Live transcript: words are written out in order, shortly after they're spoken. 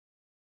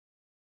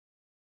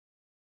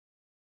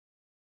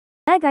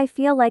I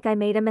feel like I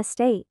made a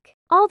mistake.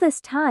 All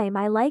this time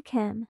I like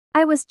him.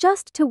 I was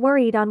just too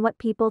worried on what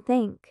people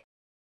think.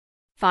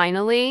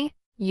 Finally,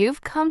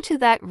 you've come to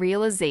that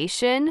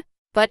realization,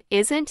 but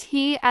isn't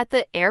he at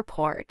the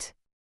airport?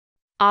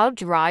 I'll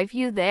drive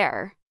you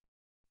there.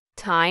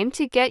 Time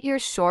to get your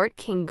short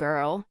king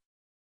girl.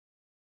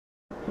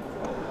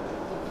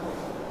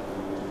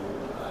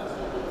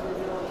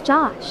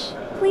 Josh,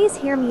 please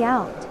hear me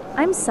out.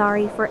 I'm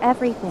sorry for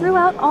everything.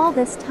 Throughout all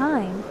this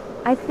time,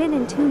 I've been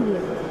into you.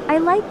 I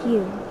like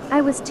you. I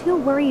was too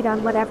worried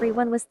on what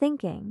everyone was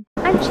thinking.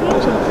 I'm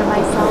changing for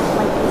myself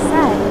like you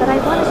said, but I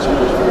want to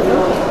change for the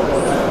both of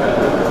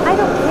us. I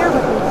don't care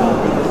what they think.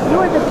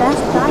 You're the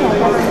best guy I've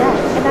ever met,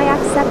 and I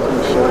accept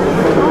you short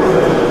or tall.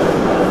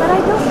 But I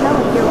don't know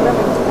if you're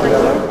willing to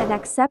forgive and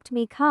accept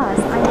me cause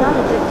I'm not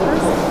a good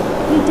person.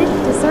 You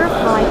didn't deserve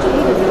how I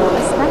treated you,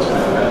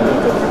 especially when you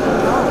did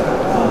nothing wrong.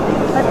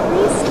 But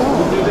please stay.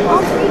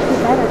 I'll treat you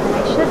better than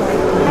I should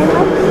have. I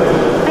like you.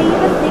 I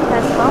even think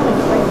I'm falling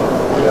for you.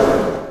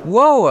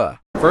 Whoa!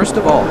 First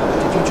of all,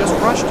 did you just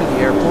rush to the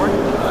airport?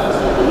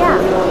 Yeah,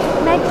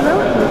 Meg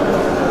drove me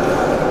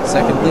here.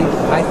 Secondly,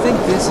 I think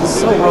this is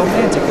so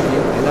romantic of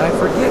you, and I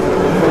forgive you.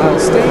 I'll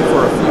stay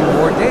for a few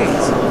more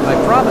days. I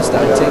promised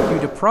I'd take you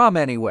to prom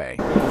anyway.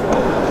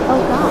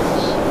 Oh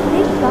gosh,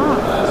 thank God.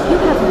 You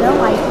have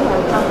no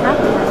idea how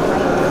happy I am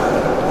right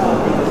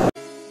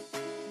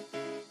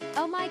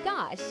now. Oh my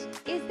gosh,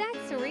 is that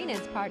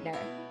Serena's partner?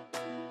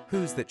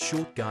 Who's that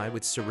short guy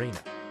with Serena?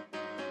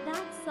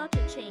 That's such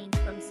a change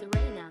from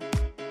Serena.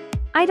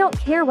 I don't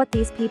care what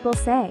these people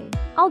say.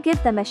 I'll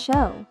give them a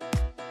show.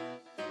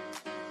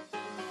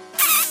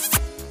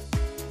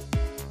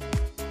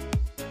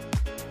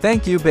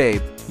 Thank you,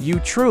 babe. You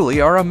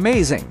truly are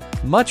amazing.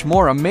 Much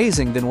more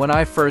amazing than when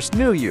I first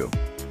knew you.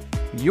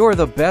 You're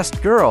the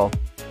best girl.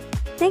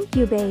 Thank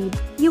you, babe.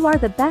 You are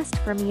the best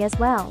for me as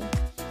well.